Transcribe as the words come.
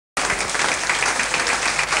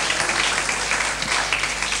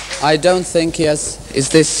I don't think he has. Is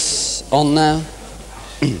this on now?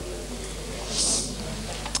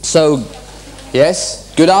 So,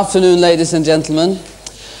 yes, good afternoon, ladies and gentlemen.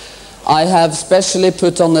 I have specially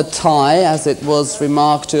put on a tie, as it was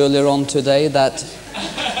remarked earlier on today, that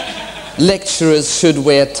lecturers should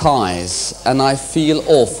wear ties, and I feel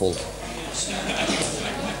awful.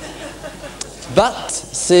 But,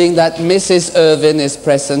 seeing that Mrs. Irvin is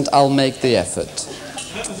present, I'll make the effort.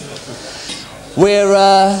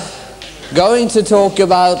 We're going to talk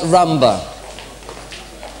about rumba.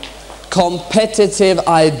 Competitive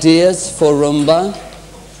ideas for rumba.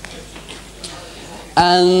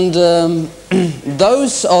 And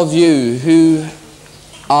those of you who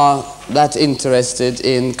are that interested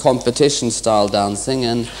in competition style dancing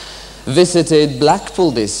and visited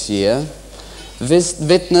Blackpool this year,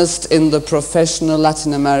 witnessed in the professional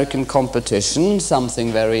Latin American competition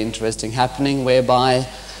something very interesting happening, whereby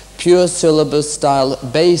pure syllabus style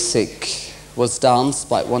basic was danced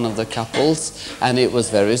by one of the couples, and it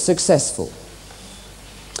was very successful.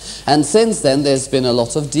 And since then there's been a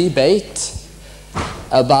lot of debate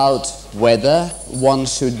about whether one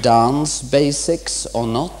should dance basics or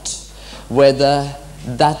not, whether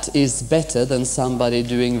that is better than somebody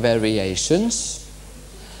doing variations.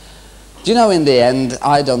 Do you know, in the end,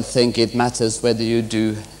 I don't think it matters whether you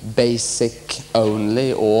do basic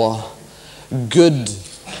only or good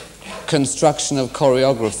construction of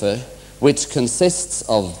choreography, which consists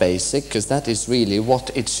of basic, because that is really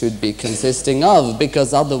what it should be consisting of,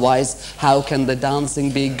 because otherwise how can the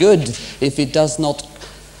dancing be good if it does not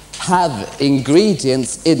have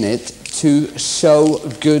ingredients in it to show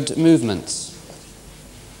good movements?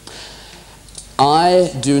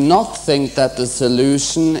 I do not think that the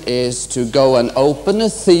solution is to go and open a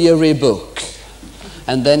theory book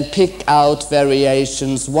and then pick out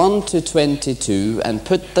variations 1 to 22 and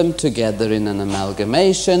put them together in an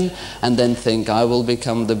amalgamation and then think I will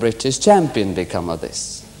become the British champion because of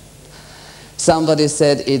this. Somebody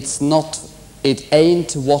said it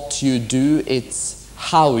ain't what you do, it's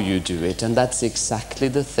how you do it, and that's exactly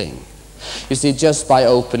the thing. You see, just by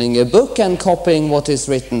opening a book and copying what is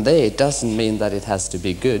written there, it doesn't mean that it has to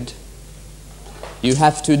be good. You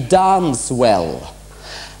have to dance well.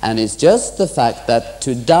 And it's just the fact that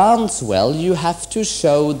to dance well, you have to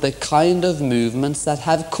show the kind of movements that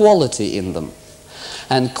have quality in them.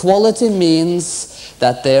 And quality means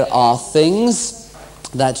that there are things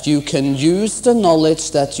that you can use the knowledge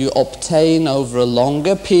that you obtain over a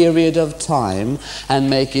longer period of time and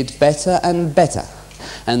make it better and better.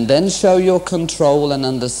 And then show your control and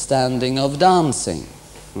understanding of dancing.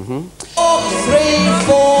 4, 3, 4,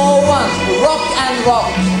 1. Rock and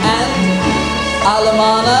rock. And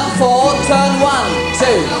Alemana for turn 1,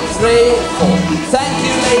 2, 3, 4. Thank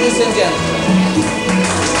you, ladies and gentlemen.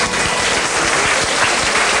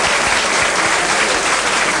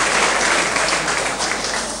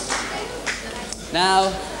 Now,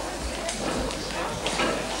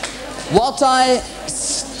 what I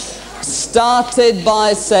started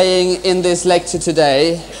by saying in this lecture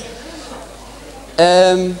today,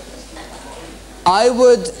 I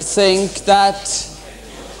would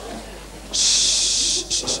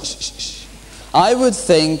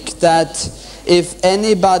think that if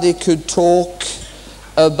anybody could talk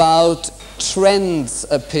about trends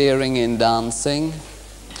appearing in dancing,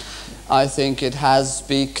 I think it has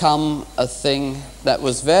become a thing that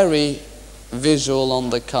was very visual on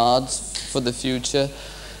the cards for the future,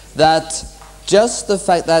 that just the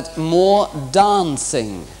fact that more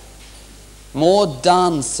dancing,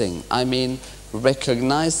 I mean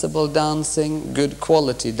recognizable dancing, good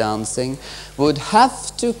quality dancing, would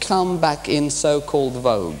have to come back in so-called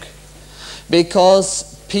vogue, because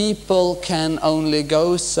people can only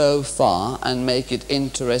go so far and make it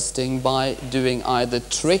interesting by doing either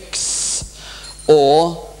tricks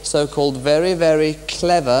or so-called very, very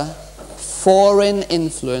clever foreign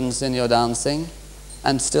influence in your dancing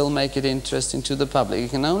and still make it interesting to the public. You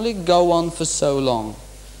can only go on for so long.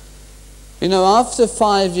 You know, after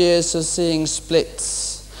 5 years of seeing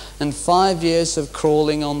splits and 5 years of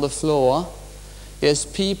crawling on the floor, yes,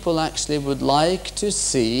 people actually would like to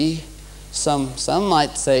see some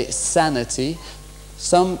might say sanity,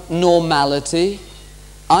 some normality.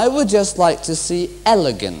 I would just like to see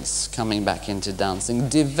elegance coming back into dancing,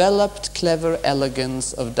 developed, clever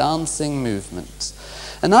elegance of dancing movements.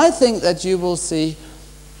 And I think that you will see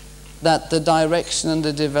that the direction and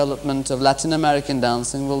the development of Latin American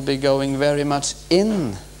dancing will be going very much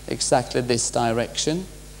in exactly this direction.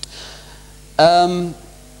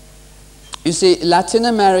 You see, Latin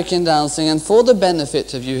American dancing, and for the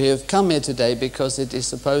benefit of you who have come here today, because it is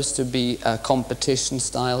supposed to be a competition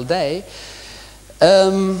style day,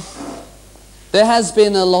 There has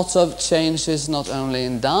been a lot of changes not only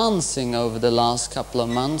in dancing over the last couple of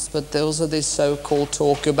months, but there's also this so-called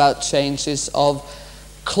talk about changes of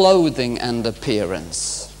clothing and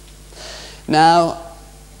appearance. Now,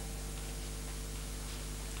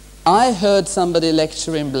 I heard somebody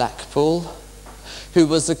lecture in Blackpool who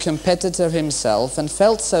was a competitor himself and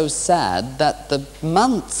felt so sad that the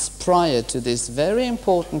months prior to this very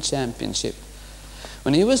important championship,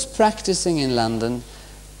 when he was practicing in London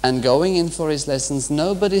and going in for his lessons,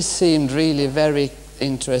 nobody seemed really very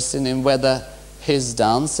interested in whether his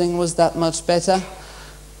dancing was that much better,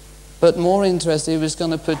 but more interested he was going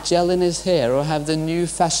to put gel in his hair or have the new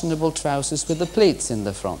fashionable trousers with the pleats in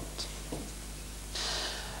the front.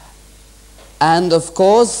 And of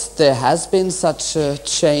course, there has been such a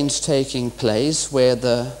change taking place where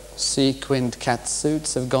the sequined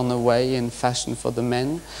catsuits have gone away in fashion for the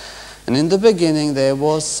men. And in the beginning, there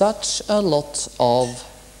was such a lot of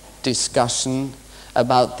discussion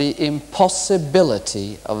about the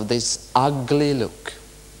impossibility of this ugly look.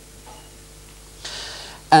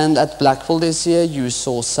 And at Blackpool this year, you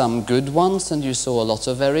saw some good ones and you saw a lot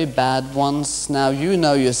of very bad ones. Now, you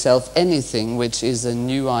know yourself, anything which is a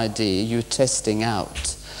new idea, you're testing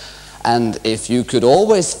out. And if you could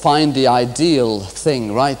always find the ideal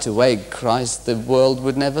thing right away, Christ, the world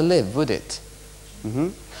would never live, would it?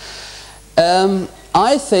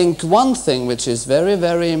 I think one thing which is very,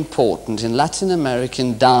 very important in Latin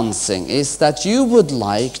American dancing is that you would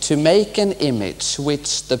like to make an image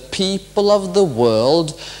which the people of the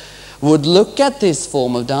world would look at this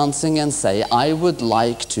form of dancing and say, I would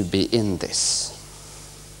like to be in this.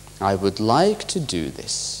 I would like to do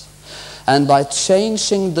this. And by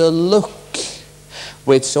changing the look,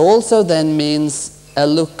 which also then means a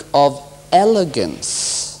look of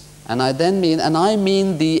elegance, and I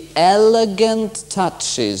mean the elegant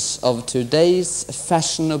touches of today's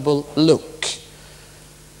fashionable look.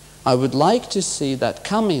 I would like to see that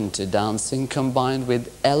come into dancing combined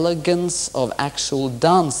with elegance of actual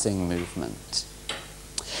dancing movement.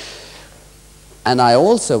 And I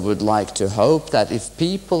also would like to hope that if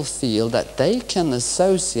people feel that they can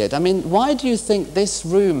associate, I mean, why do you think this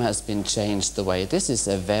room has been changed the way? This is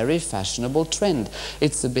a very fashionable trend.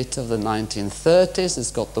 It's a bit of the 1930s, it's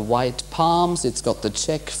got the white palms, it's got the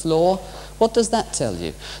check floor. What does that tell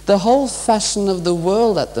you? The whole fashion of the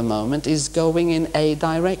world at the moment is going in a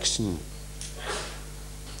direction.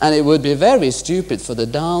 And it would be very stupid for the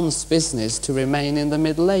dance business to remain in the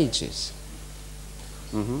Middle Ages.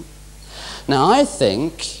 Now, I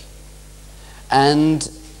think, and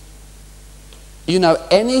you know,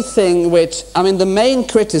 anything which, I mean, the main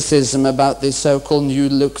criticism about this so-called new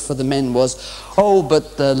look for the men was, oh,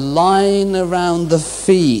 but the line around the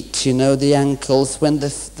feet, you know, the ankles, when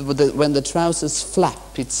the trousers flap,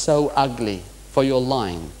 it's so ugly for your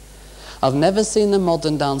line. I've never seen a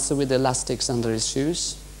modern dancer with elastics under his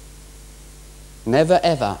shoes. Never,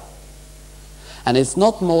 ever. And it's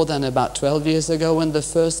not more than about 12 years ago when the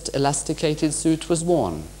first elasticated suit was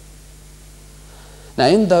worn. Now,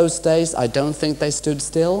 in those days, I don't think they stood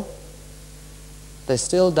still. They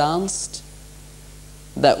still danced.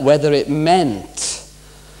 That whether it meant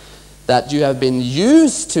that you have been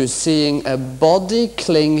used to seeing a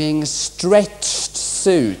body-clinging, stretched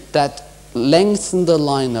suit that lengthened the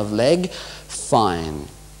line of leg, fine.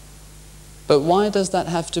 But why does that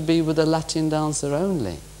have to be with a Latin dancer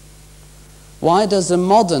only? Why does a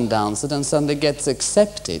modern dancer then suddenly gets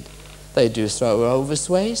accepted? They do throw over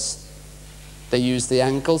sways. They use the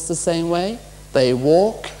ankles the same way. They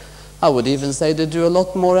walk. I would even say they do a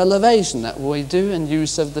lot more elevation than we do and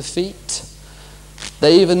use of the feet.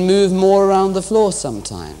 They even move more around the floor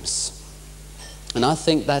sometimes. And I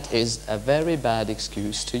think that is a very bad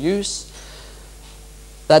excuse to use.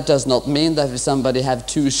 That does not mean that if somebody have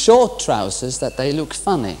too short trousers that they look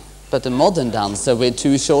funny. But a modern dancer with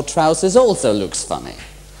too short trousers also looks funny.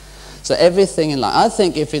 So everything in life, I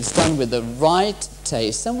think if it's done with the right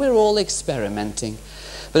taste, and we're all experimenting,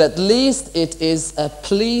 but at least it is a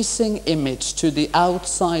pleasing image to the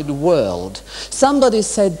outside world. Somebody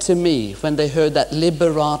said to me when they heard that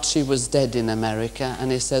Liberace was dead in America, and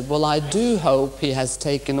he said, well, I do hope he has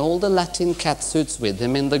taken all the Latin catsuits with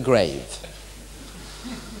him in the grave.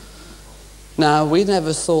 Now, we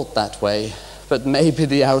never thought that way. But maybe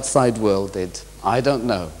the outside world did. I don't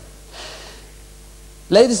know.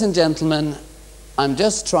 Ladies and gentlemen, I'm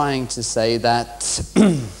just trying to say that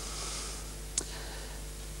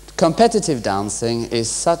competitive dancing is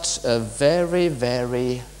such a very,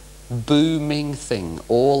 very booming thing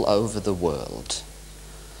all over the world.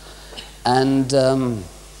 And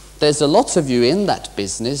there's a lot of you in that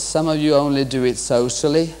business. Some of you only do it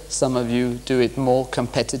socially, some of you do it more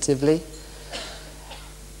competitively.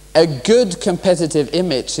 A good competitive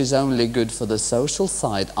image is only good for the social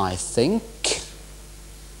side, I think.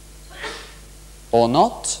 Or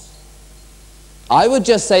not? I would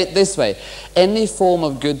just say it this way. Any form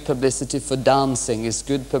of good publicity for dancing is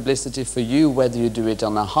good publicity for you, whether you do it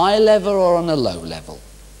on a high level or on a low level.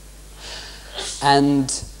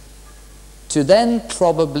 And to then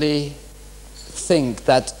probably think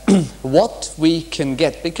that what we can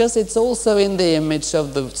get, because it's also in the image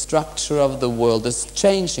of the structure of the world, this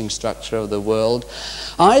changing structure of the world,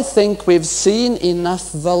 I think we've seen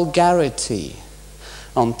enough vulgarity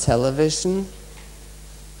on television,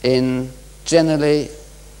 in generally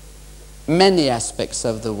many aspects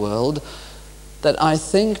of the world, that I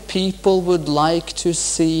think people would like to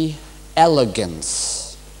see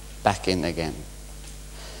elegance back in again.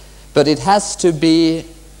 But it has to be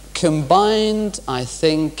combined, I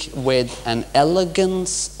think, with an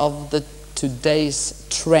elegance of the today's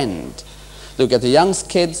trend. Look at the young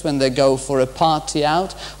kids when they go for a party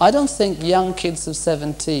out. I don't think young kids of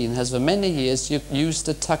 17 has for many years used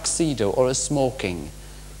a tuxedo or a smoking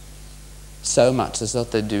so much as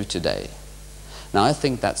what they do today. Now I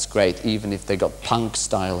think that's great, even if they got punk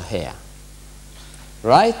style hair.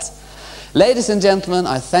 Right? Ladies and gentlemen,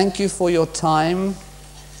 I thank you for your time.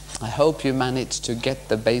 I hope you managed to get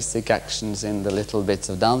the basic actions in the little bits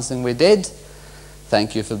of dancing we did.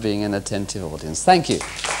 Thank you for being an attentive audience. Thank you.